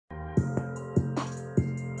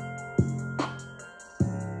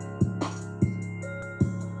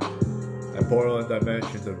portal and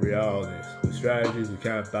dimensions of realities. With strategies you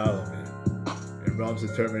can't battle me. In realms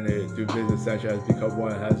determinate, do business such as become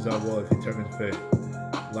one has done well if determined fate.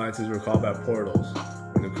 Alliances were combat portals,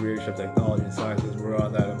 where the creation of technology and sciences were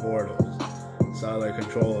on that immortals. Satellite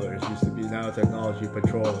controllers used to be nanotechnology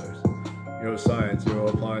patrollers. Neuroscience, Euro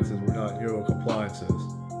appliances were not Euro compliances.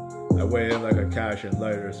 I weigh in like a cash and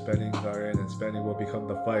lighter, spending are in and spending will become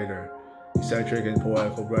the fighter. Eccentric and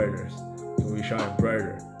poetical writers, can we shine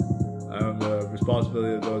brighter? I am the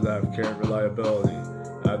responsibility of those that have care and reliability.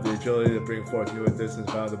 I have the agility to bring forth new and distant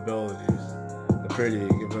found abilities. The pretty,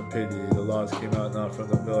 give them pity, the laws came out not from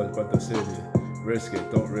the village but the city. Risk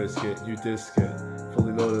it, don't risk it, you disc it.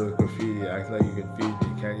 Fully loaded with graffiti, act like you can feed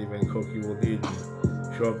me, can't even cook, you will need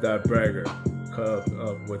me. Show up that bragger, cut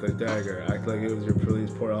up with a dagger, act like it was your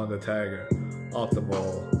police port on the tagger.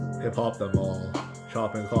 Optimal, hip hop them all,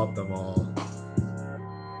 chop and clop them all.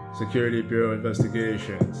 Security Bureau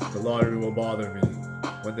investigations, the lottery will bother me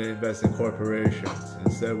when they invest in corporations.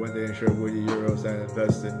 Instead, when they insure witty euros and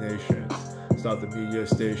invest in nations. Stop the media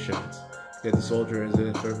stations, get the soldiers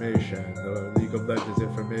information, the League of Legends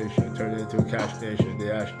information, turn it into a cash nation,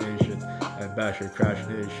 the Ash Nation, and bash your crash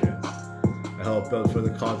nations. I help build for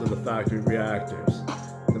the cause of the factory reactors.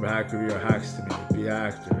 The hackery are hacks to me, be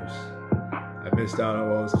actors. I missed out on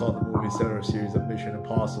what was called the movie center series of Mission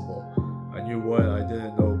Impossible. I knew what I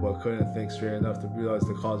didn't know, but couldn't think straight enough to realize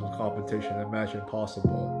the cause of competition and match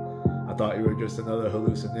impossible. I thought you were just another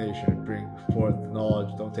hallucination. Bring forth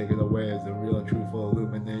knowledge, don't take it away as the real and truthful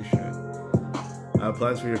illumination. I have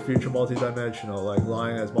plans for your future multidimensional, like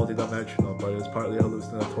lying as multidimensional, but it's partly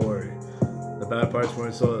hallucinatory. The bad parts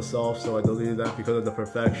weren't so self, so I deleted them because of the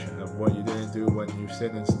perfection of what you didn't do when you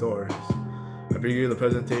sit in stories. I bring you the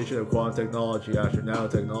presentation of quantum technology after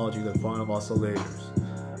nanotechnology, the quantum oscillators.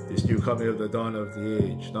 This new coming of the dawn of the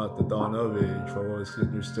age, not the dawn of age, for what was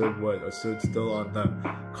understood what stood still on them,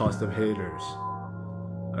 cost of haters.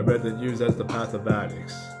 I read the news as the path of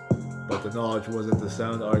addicts, but the knowledge wasn't the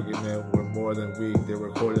sound argument were more than weak, they were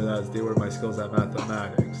quoted as they were my skills at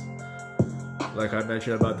mathematics. Like I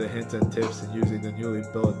mentioned about the hints and tips in using the newly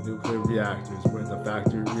built nuclear reactors, we're in the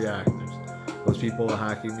factory reactors. Those people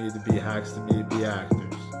hacking me to be hacks to me be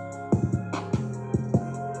actors.